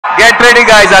Get ready,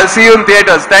 guys. I'll see you in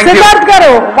theaters. Thank you. Siddharth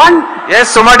garu, one. Yes,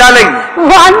 Suma darling.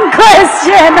 One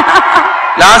question.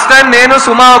 Last time నేను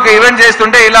సుమా ఒక event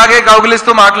చేస్తుంటే ఇలాగే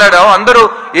కౌగిలిస్తూ మాట్లాడాం. అందరూ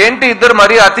ఏంటి ఇద్దరు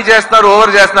మరీ అతి చేస్తున్నారు,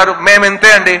 ఓవర్ చేస్తున్నారు. మేము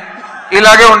ఇంతే అండి,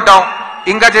 ఇలాగే ఉంటాం,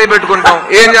 ఇంకా చేయబెట్టుకుంటాం.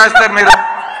 ఏం చేస్తారు మీరు?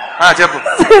 చెప్పు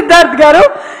సిద్ధార్థ్ గారు,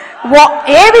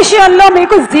 ఏ విషయంలో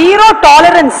మీకు జీరో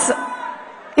టాలరెన్స్?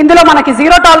 ఇందులో మనకి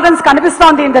జీరో టాలరెన్స్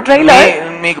కనిపిస్తోంది ఇన్ ద ట్రైలర్.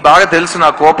 మీకు బాగా తెలుసు నా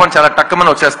కోపం చాలా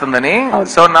టక్కమని వచ్చేస్తుందని.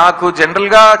 సో నాకు జనరల్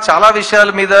గా చాలా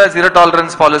విషయాల మీద జీరో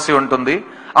టాలరెన్స్ పాలసీ ఉంటుంది.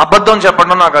 అబద్ధం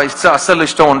చెప్పడం నాకు అస్సలు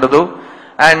ఇష్టం ఉండదు.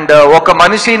 అండ్ ఒక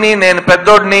మనిషిని నేను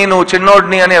పెద్దోడిని నువ్వు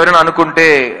చిన్నోడిని అని ఎవరైనా అనుకుంటే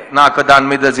నాకు దాని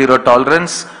మీద zero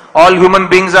tolerance. All human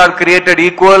beings are created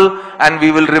equal and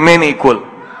we will remain equal.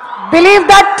 Believe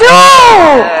that too.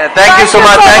 Thank you, Suma.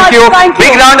 Thank you.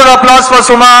 Big round of applause for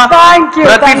Suma. Thank you.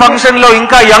 ప్రతి ఫంక్షన్ లో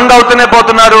ఇంకా యంగ్ అవుతూనే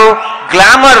పోతున్నారు.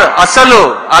 Glamour అసలు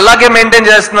అలాగే maintain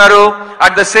చేస్తున్నారు.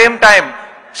 At the same time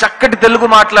చక్కటి తెలుగు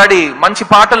మాట్లాడి మంచి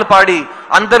పాటలు పాడి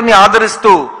అందరినీ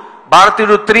ఆదరిస్తూ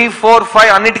భారతీయుడు 3, 4,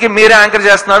 5 అన్నిటికీ మీరే యాంకర్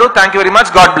చేస్తున్నారు. Thank you very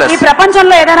much. God bless. ఈ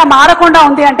ప్రపంచంలో ఏదైనా మారకుండా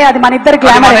ఉంది అంటే అది మన ఇద్దరు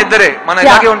గ్లామర్. మన ఇద్దరే, మనం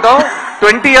ఇలాగే ఉంటాం.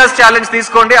 20 years ఛాలెంజ్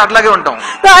తీసుకోండి, అట్లాగే ఉంటాం.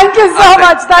 Thank you so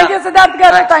much. Thank you Siddharth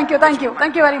గారు. Thank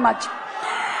you very much.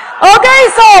 Okay,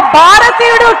 so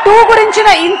భారతీయుడు 2 గురించిన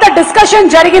ఇంత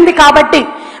డిస్కషన్ జరిగింది కాబట్టి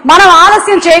మనం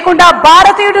ఆలస్యం చేయకుండా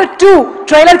భారతీయుడు 2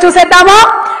 ట్రైలర్ చూసేద్దామా?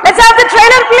 Let's have the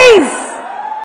trailer please.